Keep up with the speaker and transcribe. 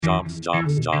Jobs,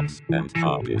 and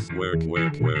hobbies. Work,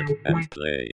 and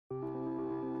play.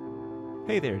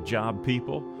 Hey there, job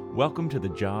people. Welcome to the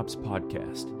Jobs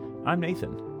Podcast. I'm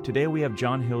Nathan. Today we have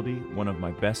John Hildy, one of my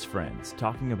best friends,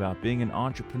 talking about being an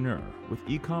entrepreneur with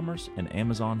e-commerce and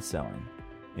Amazon selling.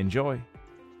 Enjoy.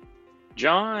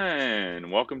 John,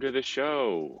 welcome to the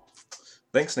show.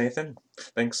 Thanks, Nathan.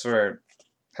 Thanks for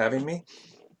having me.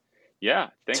 Yeah,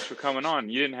 thanks for coming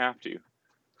on. You didn't have to.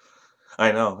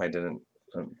 I know I didn't,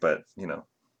 but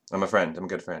I'm a friend. I'm a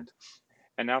good friend.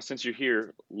 And now since you're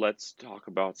here, let's talk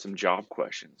about some job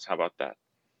questions. How about that?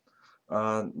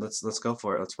 Let's go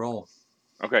for it. Let's roll.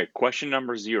 Okay, question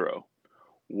number 0.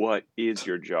 What is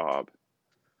your job?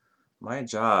 My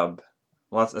job,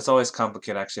 well, it's always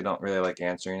complicated. Actually, I don't really like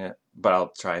answering it, but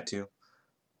I'll try to.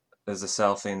 Is to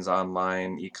sell things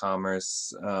online,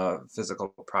 e-commerce, physical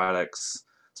products.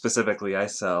 Specifically, I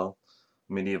sell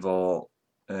medieval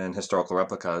and historical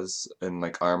replicas in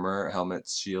like armor,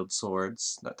 helmets, shields,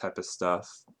 swords, that type of stuff.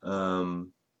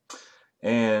 And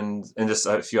just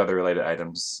a few other related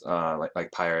items,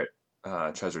 like pirate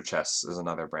treasure chests is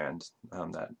another brand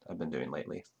that I've been doing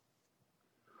lately.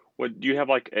 What do you have,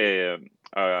 like a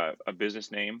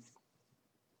business name?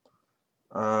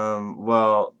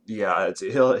 Well, yeah, it's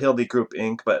Hildy Group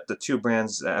Inc., but the two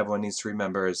brands that everyone needs to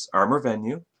remember is Armor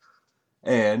Venue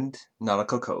and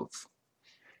Nautical Cove.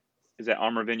 Is that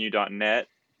armorvenue.net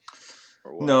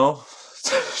or what? No.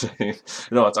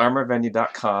 No, it's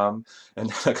armorvenue.com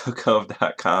and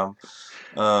nauticalcove.com.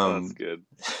 That's good.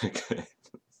 Okay.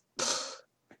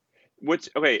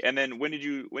 Okay, and then when did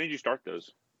you start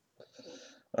those?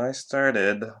 I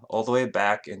started all the way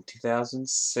back in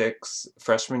 2006,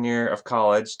 freshman year of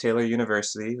college, Taylor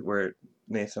University, where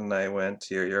Nathan and I went.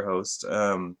 Your host.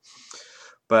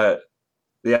 But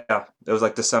yeah, it was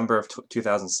like December of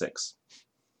 2006.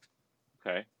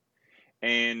 Okay.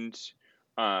 And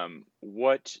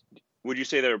what would you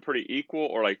say they were pretty equal,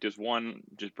 or like does one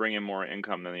just bring in more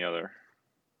income than the other?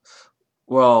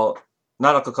 Well,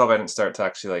 Nautical Cove I didn't start to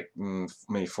actually like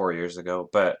maybe 4 years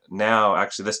ago, but now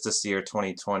actually this year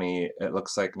 2020 it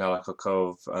looks like Nautical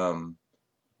Cove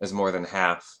is more than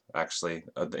half actually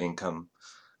of the income.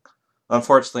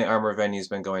 Unfortunately, Armor Venue's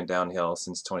been going downhill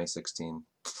since 2016.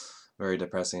 Very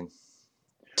depressing.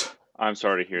 I'm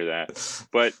sorry to hear that.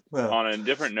 But Well, on a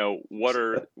different note, what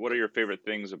are your favorite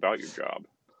things about your job?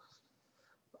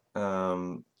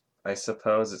 I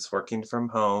suppose it's working from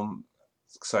home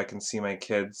so I can see my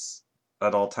kids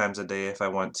at all times of day if I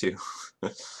want to.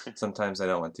 Sometimes I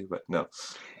don't want to, but no.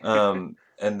 And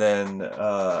then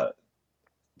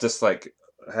just like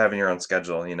having your own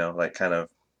schedule, like kind of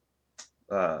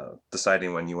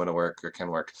deciding when you want to work or can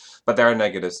work. But there are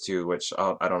negatives too, which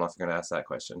I don't know if you're going to ask that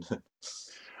question.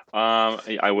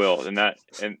 I will, and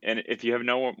if you have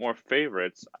no more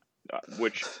favorites,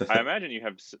 which I imagine you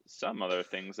have some other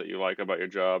things that you like about your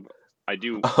job, I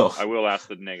will ask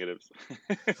the negatives.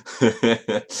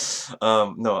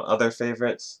 No, other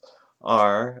favorites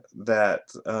are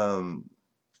that,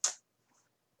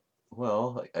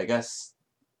 well, I guess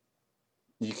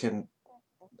you can.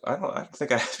 I don't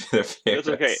think I have other favorites. It's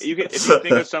okay.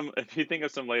 If you think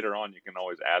of some later on, you can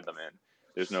always add them in.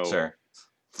 There's no Sure.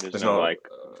 There's no like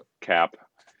cap.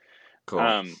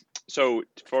 Cool. So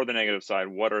for the negative side,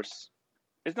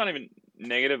 it's not even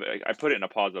negative. I put it in a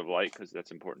positive light because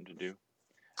that's important to do.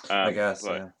 I guess.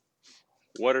 But Yeah.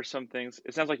 what are some things?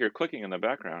 It sounds like you're clicking in the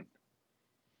background.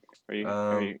 Are you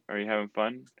having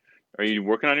fun? Are you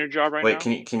working on your job right now? Wait,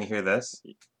 can you hear this?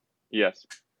 Yes.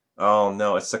 Oh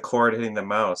no, it's the cord hitting the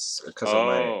mouse because of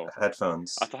my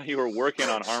headphones. I thought you were working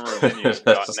on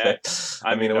armorvenue.net.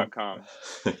 I mean .com.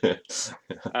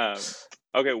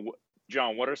 Okay,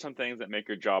 John, what are some things that make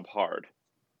your job hard?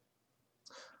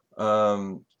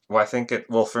 Well, I think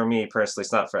for me personally,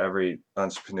 it's not for every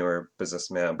entrepreneur,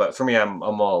 businessman, but for me, I'm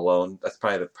all alone. That's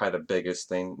probably the biggest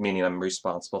thing, meaning I'm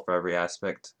responsible for every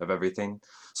aspect of everything.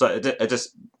 So it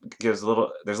just gives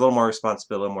there's a little more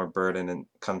responsibility, a little more burden, and it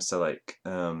comes to like,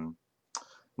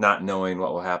 not knowing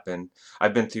what will happen.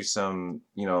 I've been through some,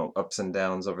 ups and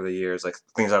downs over the years, like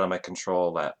things out of my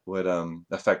control that would,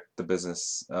 affect the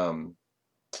business,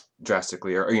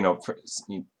 drastically, or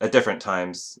at different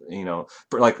times,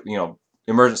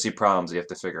 emergency problems you have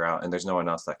to figure out, and there's no one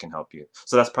else that can help you.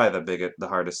 So that's probably the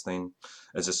hardest thing,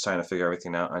 is just trying to figure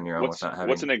everything out on your own without having.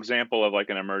 What's an example of like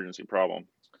an emergency problem?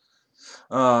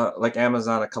 Like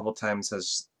Amazon a couple times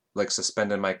has like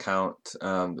suspended my account.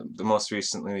 The most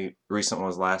recent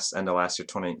was end of last year,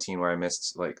 2019, where I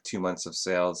missed like 2 months of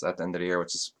sales at the end of the year,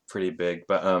 which is pretty big.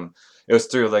 But it was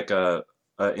through like a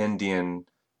Indian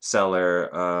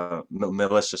seller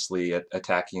maliciously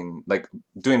attacking, like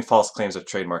doing false claims of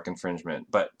trademark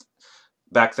infringement. But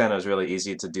back then, it was really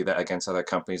easy to do that against other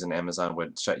companies, and Amazon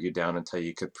would shut you down until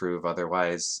you could prove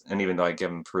otherwise. And even though I give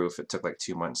them proof, it took like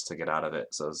 2 months to get out of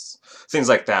it. So it's things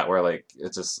like that where like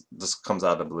it just comes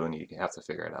out of the blue, and you have to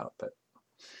figure it out. But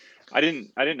I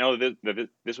didn't know that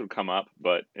this would come up,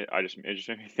 but it just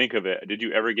made me think of it. Did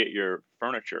you ever get your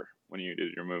furniture when you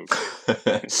did your move?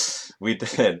 we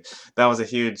did. That was a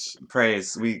huge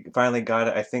praise. We finally got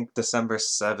it, I think December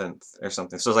 7th or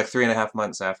something. So it was like 3.5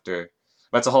 months after.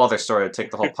 That's a whole other story. It'd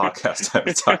take the whole podcast time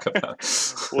to talk about.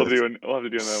 We'll have to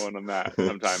do another one on that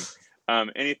sometime.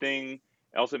 Anything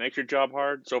else that makes your job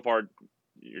hard? So far,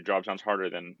 your job sounds harder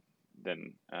than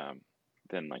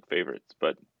like favorites,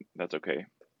 but that's okay.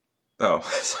 Oh,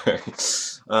 sorry.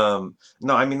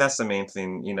 No, I mean that's the main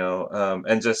thing,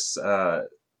 and just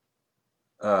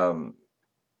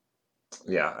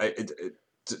yeah,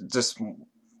 just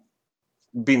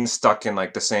being stuck in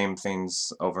like the same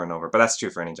things over and over. But that's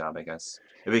true for any job, I guess.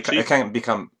 It can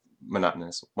become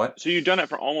monotonous. What? So you've done it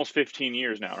for almost 15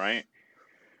 years now, right?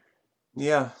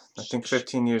 Yeah, I think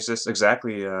 15 years just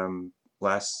exactly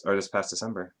this past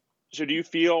December. So do you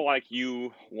feel like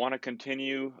you want to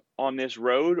continue on this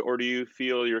road, or do you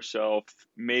feel yourself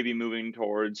maybe moving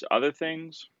towards other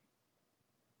things?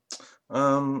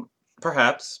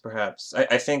 Perhaps.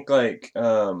 I think like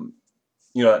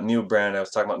that new brand I was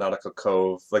talking about, Nautical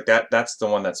Cove, like that's the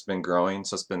one that's been growing,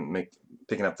 so it's been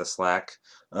picking up the slack.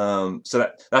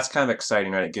 So that's kind of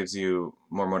exciting, right? It gives you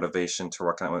more motivation to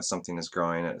work on it when something is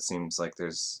growing. It seems like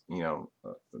there's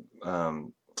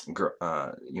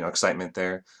excitement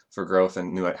there for growth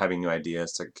and having new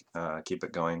ideas to keep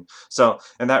it going. So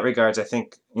in that regards, I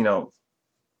think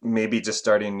maybe just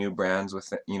starting new brands with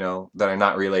that are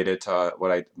not related to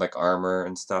what I like, armor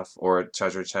and stuff or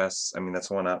treasure chests. I mean,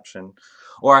 that's one option.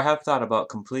 Or I have thought about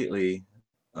completely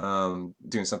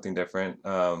doing something different.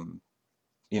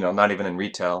 Not even in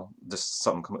retail, just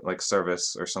something like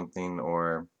service or something.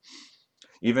 Or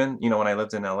even when I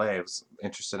lived in LA, I was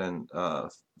interested in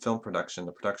film production,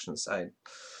 the production side,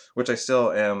 which I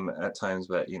still am at times,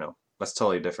 but that's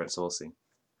totally different. So we'll see.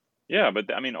 Yeah,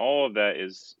 but I mean, all of that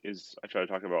is I try to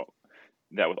talk about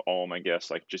that with all of my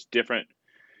guests, like just different,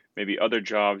 maybe other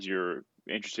jobs you're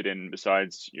interested in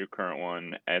besides your current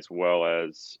one, as well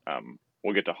as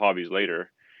we'll get to hobbies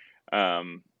later.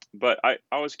 But I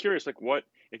was curious, like, what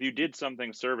if you did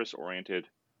something service oriented?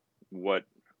 What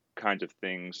kinds of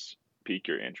things pique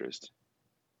your interest?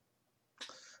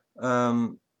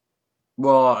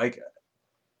 Well,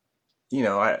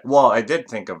 I did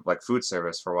think of like food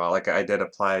service for a while. Like I did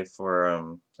apply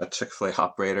for a Chick-fil-A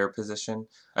operator position.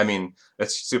 I mean,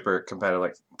 it's super competitive.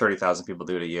 Like 30,000 people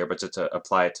do it a year, but just to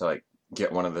apply to like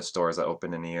get one of the stores that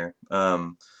open in a year.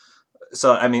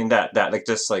 So I mean that like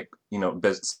just like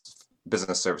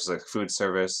business services, like food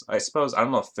service. I suppose I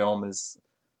don't know if film is.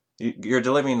 You're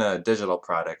delivering a digital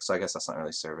product, so I guess that's not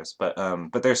really service. But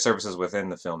there's services within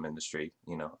the film industry,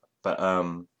 But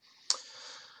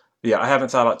yeah, I haven't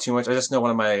thought about too much. I just know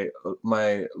one of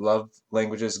my love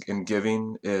languages in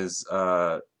giving is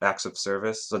acts of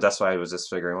service. So that's why I was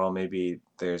just figuring, well, maybe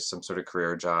there's some sort of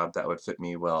career job that would fit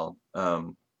me well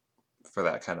for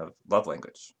that kind of love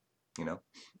language,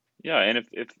 Yeah, and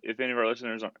if any of our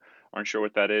listeners aren't sure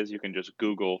what that is, you can just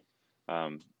Google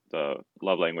the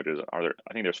love languages. Are there?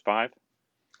 I think there's 5.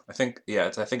 I think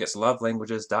it's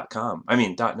lovelanguages.com. I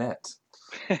mean .net.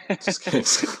 Just kidding.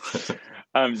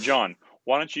 John,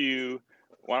 why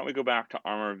don't we go back to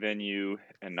Armor Venue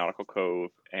and Nautical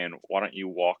Cove, and why don't you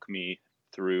walk me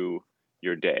through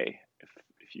your day?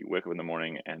 If you wake up in the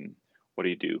morning, and what do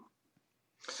you do?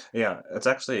 Yeah, it's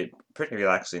actually pretty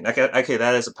relaxing. Okay,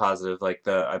 that is a positive. Like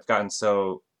I've gotten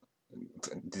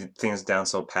things down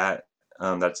so pat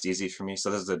that's easy for me. So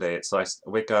this is the day. So I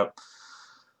wake up,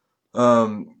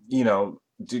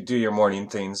 do your morning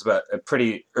things, but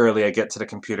pretty early I get to the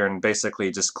computer and basically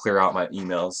just clear out my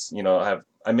emails.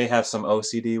 I may have some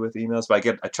OCD with emails, but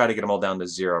I try to get them all down to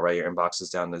 0, right? Your inbox is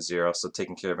down to 0. So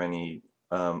taking care of any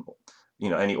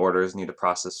any orders need to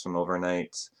process from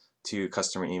overnight to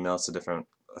customer emails to different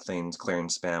things, clearing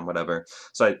spam, whatever.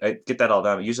 So I get that all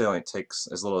done. It usually only takes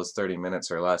as little as 30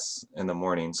 minutes or less in the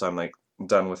morning. So I'm like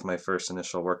done with my first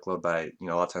initial workload by, a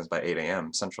lot of times by 8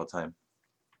 a.m. Central Time.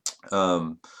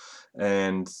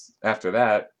 And after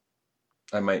that,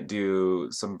 I might do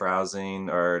some browsing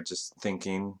or just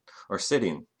thinking or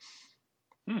sitting.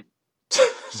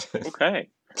 Okay.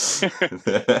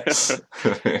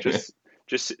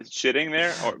 Just sitting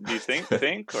there, or do you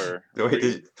think or? Wait,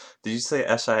 did you say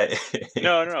SIA?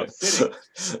 No, sitting.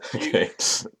 Okay.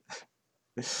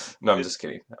 No, I'm just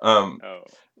kidding.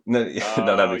 No, no, that'd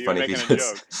Oh, be you were funny if you making a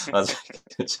just. joke. I was making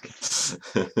a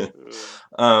joke.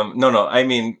 Uh, No, I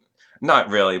mean, not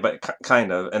really, but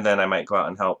kind of. And then I might go out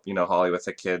and help, Holly with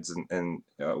the kids and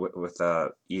with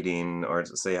eating or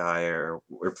say hi or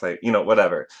play,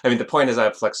 whatever. I mean, the point is I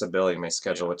have flexibility in my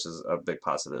schedule, yeah. which is a big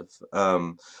positive.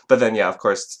 But then, yeah, of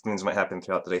course, things might happen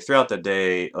throughout the day. Throughout the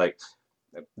day, like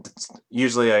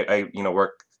usually I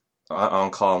work on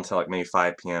call until like maybe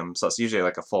 5 p.m. So it's usually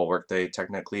like a full work day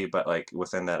technically, but like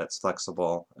within that it's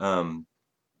flexible.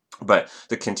 But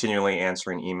the continually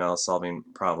answering emails, solving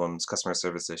problems, customer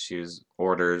service issues,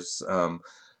 orders,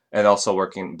 and also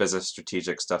working business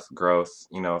strategic stuff, growth.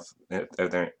 I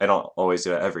don't always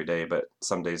do it every day, but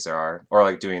some days there are, or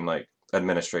like doing like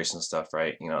administration stuff,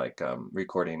 right? Like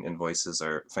recording invoices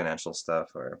or financial stuff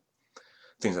or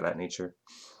things of that nature.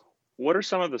 What are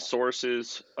some of the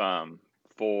sources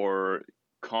for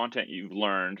content you've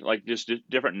learned, like just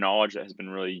different knowledge that has been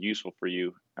really useful for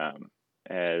you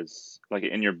as like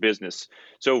in your business?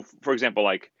 So, for example,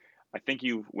 like I think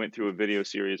you went through a video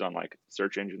series on like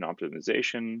search engine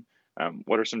optimization.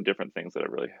 What are some different things that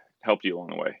have really helped you along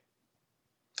the way?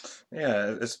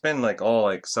 Yeah, it's been like all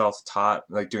like self-taught,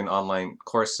 like doing online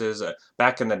courses.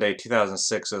 Back in the day,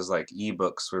 2006 was like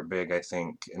ebooks were big, I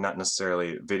think, and not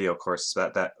necessarily video courses.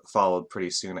 That followed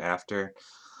pretty soon after.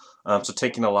 So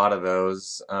taking a lot of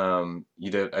those, I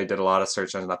did a lot of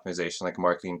search engine optimization, like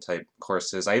marketing type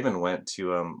courses. I even went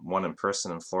to one in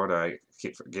person in Florida. I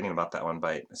keep forgetting about that one,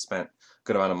 but I spent a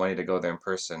good amount of money to go there in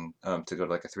person, to go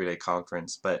to like a 3-day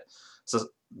conference. But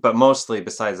mostly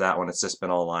besides that one, it's just been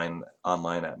online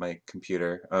at my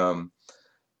computer.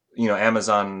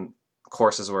 Amazon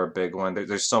courses were a big one.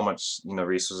 There's so much,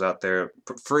 resources out there,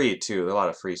 free too. A lot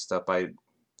of free stuff.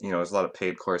 There's a lot of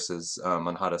paid courses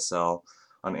on how to sell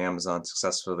on Amazon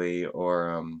successfully,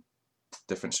 or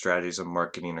different strategies of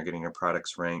marketing or getting your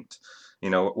products ranked.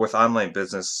 With online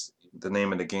business, the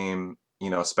name of the game,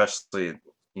 especially,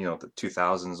 the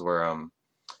 2000s were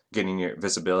getting your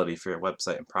visibility for your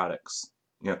website and products.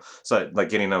 So like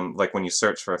getting them, like when you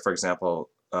search for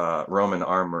example, Roman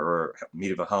armor or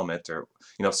medieval helmet, or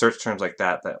search terms like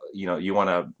that you want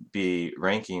to be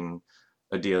ranking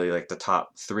ideally like the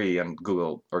top 3 on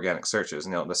Google organic searches.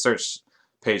 The search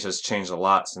page has changed a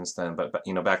lot since then, but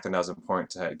back then that was important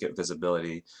to get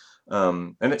visibility,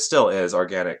 and it still is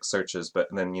organic searches. But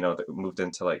then it moved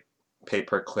into like pay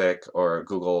per click or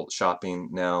Google Shopping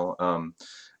now,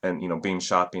 and Bing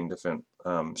Shopping, different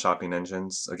shopping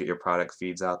engines get your product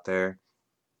feeds out there.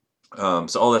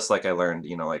 So all this, like I learned,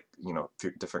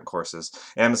 through different courses.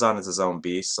 Amazon is its own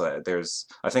beast. So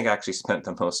I think I actually spent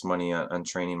the most money on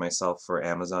training myself for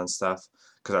Amazon stuff,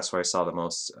 because that's where I saw the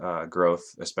most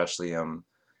growth, especially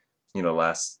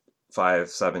last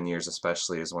 5-7 years,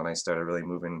 especially is when I started really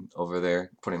moving over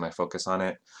there, putting my focus on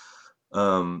it.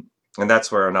 And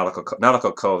that's where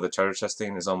Nautical Cove, the treasure chest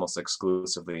thing, is almost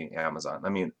exclusively Amazon. I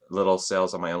mean, little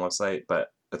sales on my own website,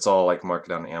 but it's all like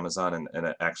marketed on Amazon, and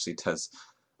it actually does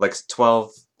like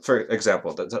 12, for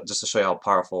example, just to show you how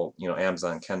powerful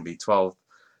Amazon can be. 12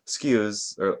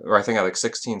 SKUs, or I think I have like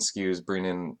 16 SKUs, bring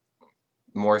in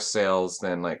more sales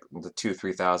than like the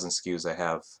 2,000-3,000 SKUs I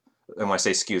have. And when I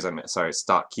say SKUs, I mean, sorry,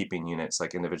 stock keeping units,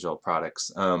 like individual products.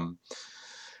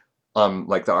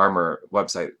 Like the Armor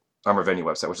Venue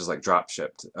website, which is like drop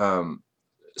shipped.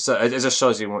 So it just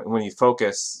shows you when you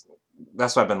focus.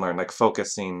 That's what I've been learning, like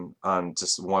focusing on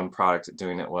just one product,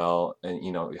 doing it well,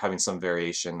 and having some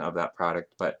variation of that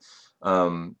product. But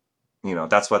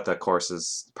that's what the course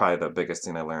is, probably the biggest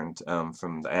thing I learned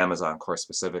from the Amazon course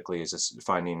specifically, is just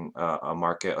finding a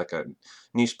market, like a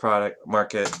niche product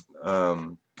market,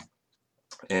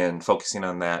 and focusing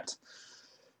on that,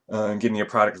 and getting your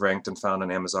product ranked and found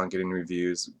on Amazon, getting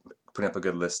reviews, putting up a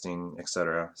good listing,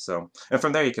 etc. So, and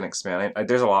from there you can expand.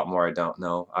 There's a lot more I don't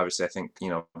know. Obviously, I think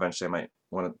eventually I might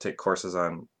want to take courses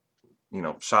on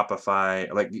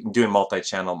Shopify, like doing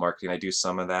multi-channel marketing. I do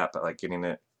some of that, but like getting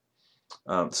it,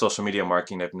 social media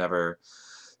marketing, I've never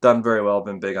done very well,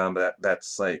 been big on, but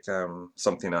that's like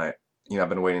something I've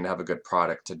been waiting to have a good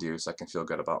product to do, so I can feel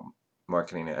good about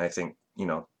marketing it. I think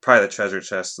probably the treasure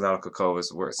chest, Nautical Cove,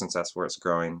 is where, since that's where it's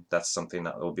growing, that's something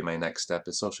that will be my next step,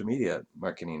 is social media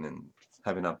marketing and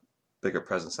having a bigger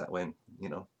presence that way,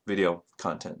 video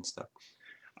content and stuff.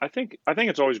 I think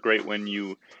it's always great when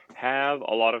you have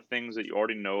a lot of things that you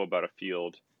already know about a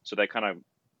field, so that kind of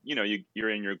you're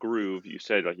in your groove. You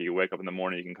said like you wake up in the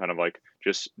morning, you can kind of like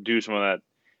just do some of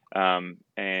that,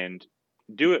 and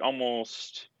do it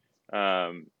almost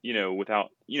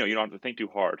without you don't have to think too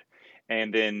hard.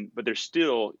 And then, but there's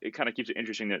still, it kind of keeps it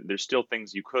interesting that there's still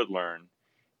things you could learn,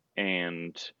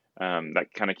 and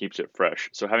that kind of keeps it fresh.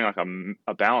 So having like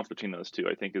a balance between those two,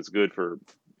 I think, is good for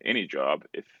any job.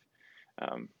 If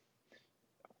um,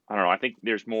 I don't know, I think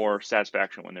there's more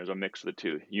satisfaction when there's a mix of the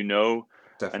two. You know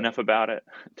Definitely. enough about it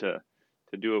to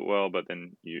do it well, but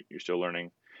then you're still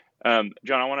learning. John,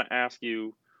 I want to ask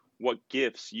you what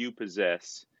gifts you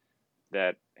possess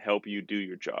that help you do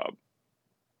your job.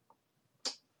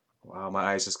 Wow, my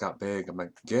eyes just got big. I'm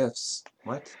like, gifts?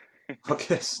 What? What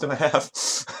gifts do I have?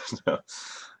 No.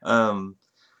 Um,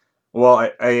 well,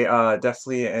 I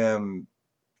definitely am.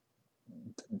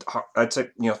 I'd say,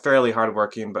 fairly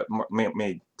hardworking, but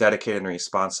dedicated and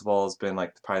responsible has been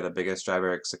like probably the biggest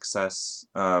driver of success.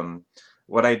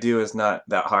 What I do is not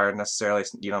that hard necessarily.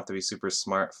 You don't have to be super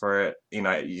smart for it.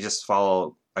 You just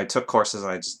follow. I took courses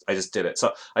and I just did it.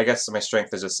 So I guess my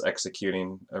strength is just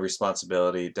executing, a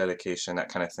responsibility, dedication, that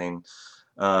kind of thing.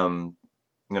 Um,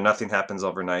 Nothing happens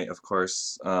overnight, of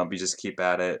course. You just keep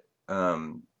at it.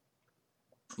 And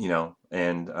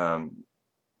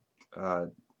uh,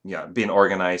 yeah, being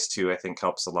organized too, I think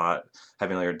helps a lot.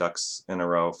 Having all your ducks in a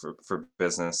row for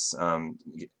business,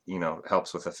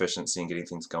 helps with efficiency and getting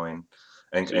things going,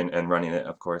 and, So and running it,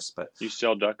 of course. But you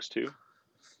sell ducks too?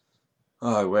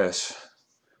 oh, I wish.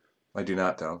 I do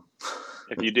not, though.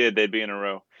 If you did, they'd be in a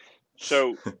row.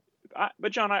 So,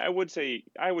 but John, I would say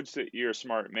you're a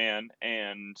smart man,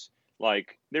 and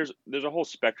like there's a whole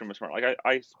spectrum of smart. Like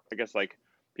I guess like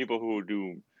people who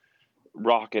do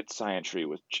rocket scientry,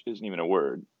 which isn't even a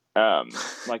word.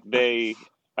 Like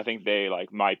I think they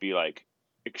like might be like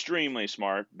extremely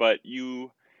smart, but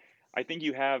I think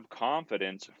you have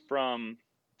confidence from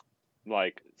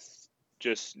like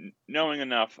just knowing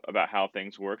enough about how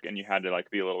things work, and you had to like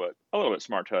be a little bit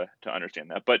smart to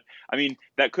understand that. But I mean,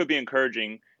 that could be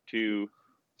encouraging to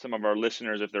some of our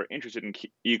listeners if they're interested in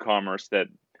e-commerce, that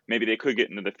maybe they could get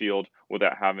into the field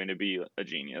without having to be a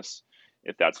genius,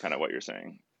 if that's kind of what you're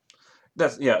saying.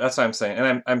 That's what I'm saying,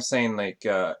 and I'm saying like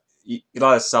a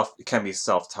lot of stuff can be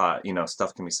self-taught.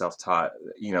 Stuff can be self-taught.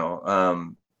 You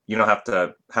don't have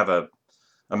to have a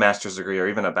master's degree or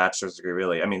even a bachelor's degree,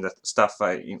 really. I mean, the stuff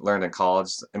I learned in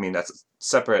college, I mean, that's a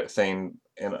separate thing,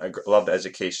 and I love the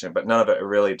education, but none of it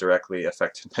really directly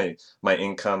affected my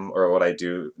income or what I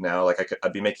do now. Like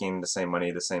I'd be making the same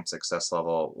money, the same success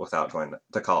level without going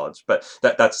to college. But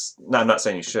that's not, I'm not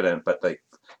saying you shouldn't, but like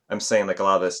I'm saying like a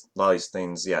lot of these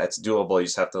things, yeah, it's doable. You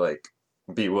just have to like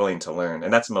be willing to learn,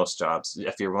 and that's most jobs.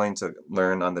 If you're willing to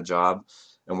learn on the job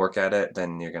and work at it,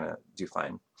 then you're gonna do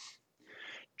fine.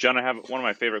 John, I have one of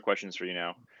my favorite questions for you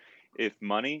now. If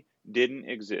money didn't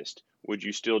exist, would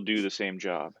you still do the same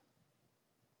job?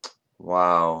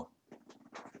 Wow.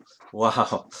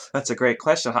 Wow, that's a great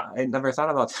question. I never thought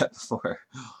about that before.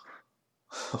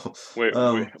 Wait,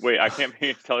 Um, I can't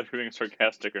tell if you're being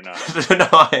sarcastic or not. no,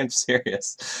 I am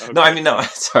serious. No, I Okay. mean, no,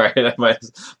 sorry, I might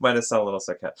have sounded a little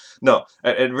sarcastic. No,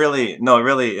 it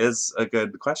really is a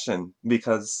good question,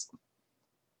 because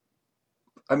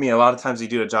I mean, a lot of times you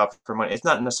do a job for money. It's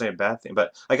not necessarily a bad thing,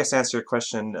 but I guess to answer your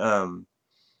question,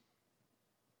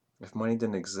 if money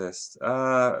didn't exist,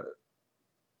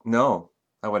 no,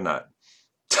 I would not.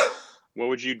 What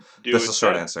would you do That's a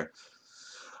short instead? answer.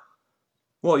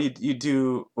 Well, you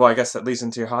do well. I guess that leads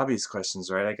into your hobbies questions,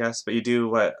 right? I guess, but you do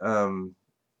what?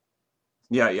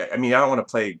 Yeah. I mean, I don't want to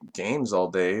play games all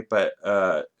day, but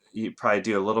you probably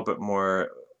do a little bit more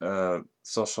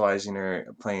socializing or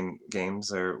playing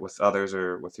games or with others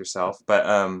or with yourself. But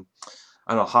I don't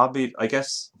know, hobby. I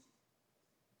guess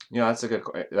that's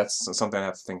that's something I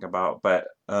have to think about. But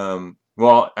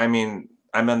well, I mean,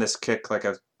 I'm on this kick. Like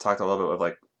I've talked a little bit with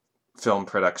like film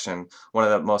production. One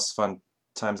of the most fun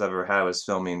times I've ever had was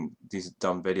filming these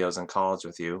dumb videos in college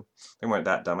with you. They weren't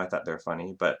that dumb. I thought they were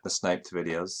funny, but the sniped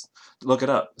videos. Look it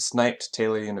up. Sniped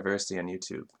Taylor University on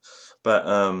YouTube. But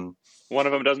One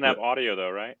of them doesn't have but audio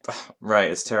though, right? right,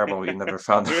 it's terrible. You never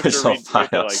found We the have to original we have to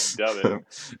file. like dub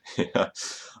it. Yeah.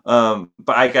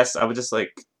 But I guess I would just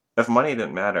like, if money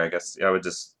didn't matter, I guess I would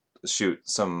just shoot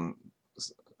some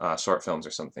short films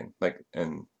or something like,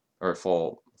 or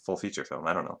full feature film.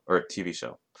 I don't know, or a TV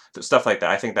show, stuff like that.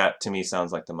 I think that to me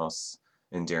sounds like the most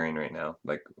endearing right now.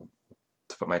 Like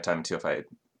to put my time into if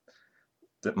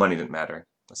the money didn't matter,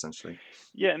 essentially.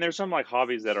 Yeah, and there's some like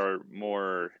hobbies that are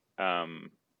more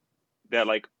that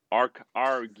like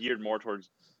are geared more towards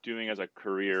doing as a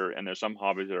career, and there's some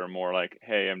hobbies that are more like,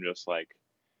 hey, I'm just like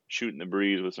shooting the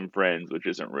breeze with some friends, which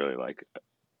isn't really like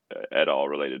at all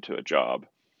related to a job.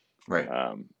 Right.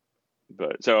 Um,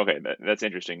 but so okay, that's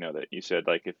interesting. Though that you said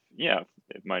like if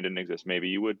mine didn't exist, maybe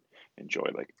you would enjoy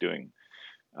like doing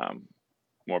um,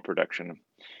 more production.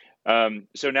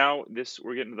 So now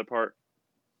we're getting to the part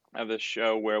of the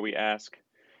show where we ask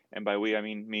and by we I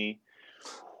mean me,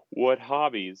 what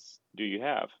hobbies do you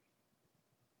have?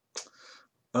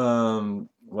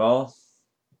 Well,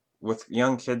 with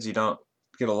young kids, you don't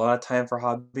get a lot of time for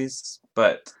hobbies,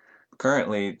 but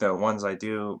currently the ones I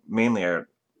do mainly are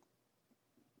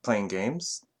playing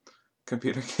games,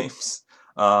 computer games,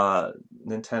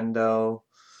 Nintendo,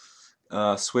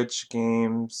 Switch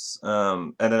games,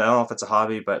 and then I don't know if it's a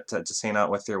hobby, but just hang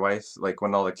out with your wife, like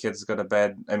when all the kids go to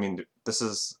bed. I mean, this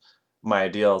is my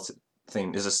ideal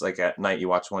thing. Is just like at night you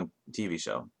watch one TV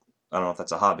show. I don't know if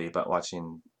that's a hobby, but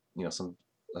watching, some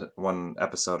one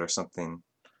episode or something,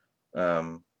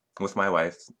 with my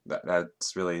wife.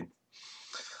 That's really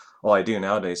all I do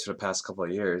nowadays for the past couple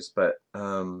of years. But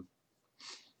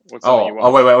What's something you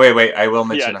want? wait! I will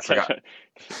mention. Yeah, I forgot.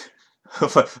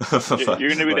 You're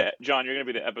gonna be John. You're gonna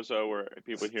be the episode where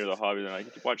people hear the hobby. They're like,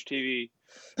 watch TV.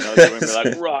 They're gonna be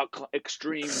like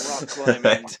extreme rock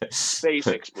climbing, space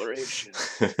exploration.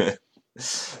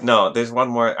 No, there's one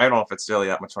more. I don't know if it's really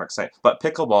that much more exciting, but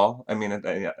pickleball. I mean,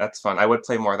 yeah, that's fun. I would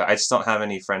play more of that. I just don't have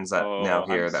any friends that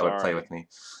would play with me.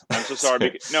 I'm so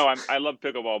sorry. I love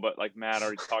pickleball, but like Matt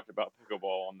already talked about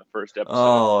pickleball on the first episode.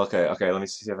 Oh, okay. Let me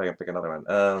see if I can pick another one.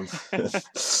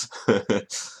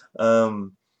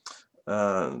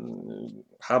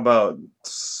 How about?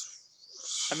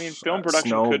 I mean, film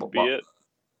production could be it.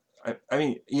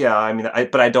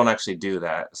 But I don't actually do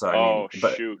that. So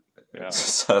shoot. Yeah.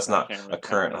 So that's not a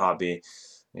current hobby.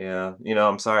 Yeah,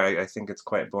 I'm sorry. I think it's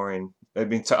quite boring. I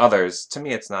mean, to others, to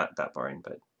me, it's not that boring.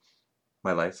 But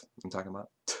my life, I'm talking about.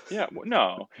 Yeah,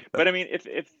 no. But I mean,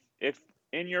 if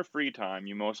in your free time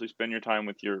you mostly spend your time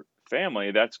with your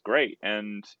family, that's great.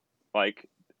 And like,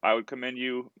 I would commend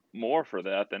you more for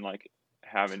that than like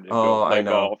having to go play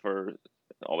golf or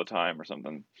all the time or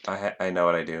something. I know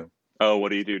what I do. Oh,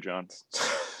 what do you do, John?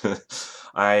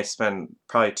 I spend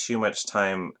probably too much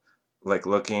time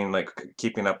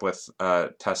keeping up with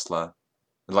Tesla,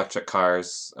 electric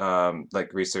cars,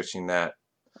 researching that.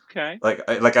 Okay.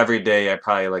 Like every day I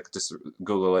probably just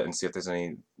Google it and see if there's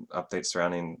any updates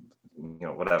surrounding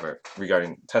whatever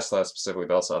regarding Tesla specifically,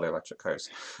 but also other electric cars,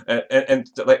 and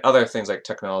like other things like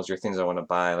technology or things I want to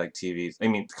buy, like TVs. I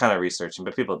mean, kind of researching,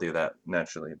 but people do that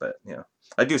naturally. But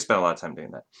I do spend a lot of time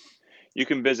doing that. You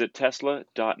can visit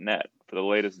Tesla.net for the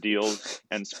latest deals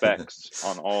and specs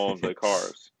on all of the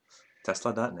cars.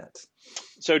 Tesla.net.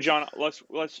 So, John,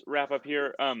 let's wrap up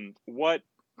here. What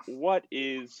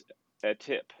is a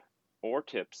tip or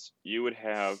tips you would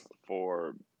have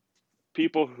for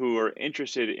people who are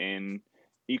interested in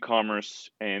e-commerce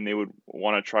and they would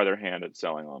want to try their hand at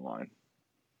selling online?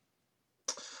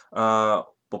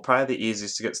 Well, probably the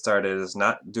easiest to get started is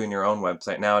not doing your own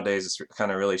website. Nowadays, it's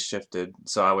kind of really shifted.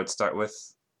 So I would start with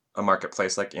a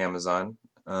marketplace like Amazon,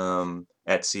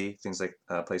 Etsy, things like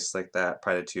places like that.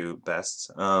 Probably the two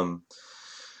best.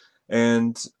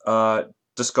 And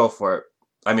just go for it.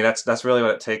 I mean, that's really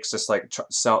what it takes. Just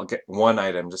get one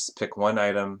item. Just pick one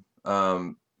item.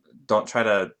 Don't try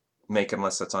to make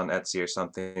unless it's on Etsy or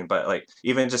something, but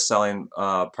even just selling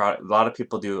product. A lot of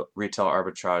people do retail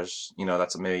arbitrage.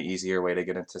 That's a maybe easier way to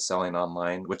get into selling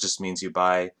online, which just means you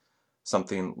buy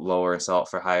something lower and sell it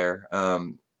for higher.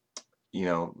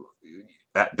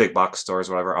 At big box stores,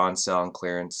 whatever, on sale and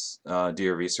clearance. Do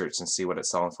your research and see what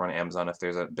it's selling for on Amazon. If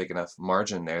there's a big enough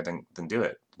margin there, then do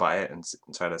it. Buy it and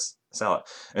try to sell it.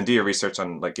 And do your research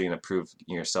on getting approved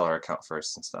in your seller account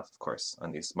first and stuff, of course,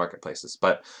 on these marketplaces.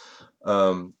 But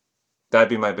that'd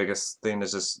be my biggest thing,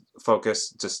 is just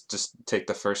focus, just take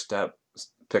the first step,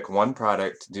 pick one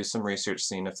product, do some research,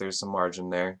 seeing if there's some margin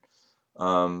there.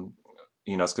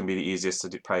 It's going to be the easiest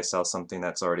to probably sell something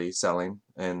that's already selling,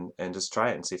 and just try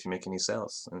it and see if you make any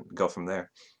sales and go from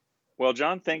there. Well,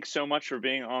 John, thanks so much for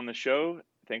being on the show.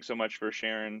 Thanks so much for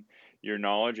sharing your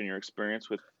knowledge and your experience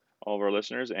with all of our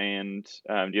listeners. And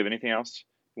do you have anything else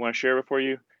you want to share before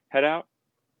you head out?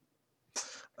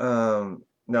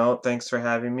 No, thanks for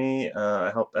having me.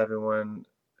 I hope everyone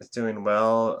is doing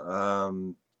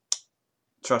well.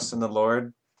 Trust in the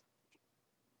Lord.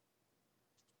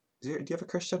 Do you have a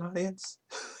Christian audience?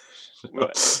 Well,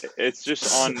 it's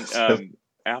just on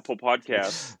Apple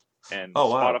Podcasts and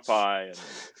Spotify and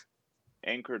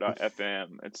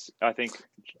Anchor.fm. I think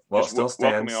still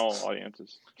stands. Welcoming all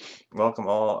audiences. Welcome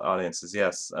all audiences,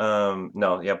 yes. But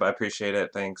I appreciate it.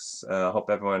 Thanks.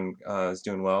 Hope everyone is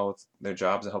doing well with their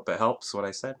jobs. I hope it helps what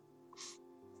I said.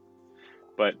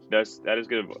 But that is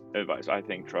good advice. I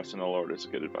think trust in the Lord is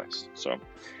good advice. So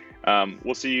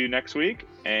we'll see you next week.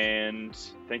 And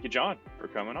thank you, John, for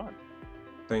coming on.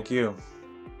 Thank you.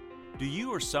 Do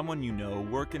you or someone you know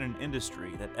work in an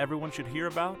industry that everyone should hear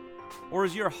about? Or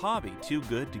is your hobby too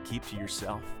good to keep to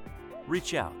yourself?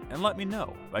 Reach out and let me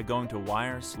know by going to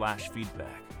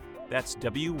wire/feedback. That's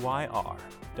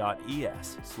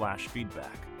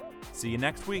wyr.es/feedback. See you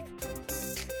next week.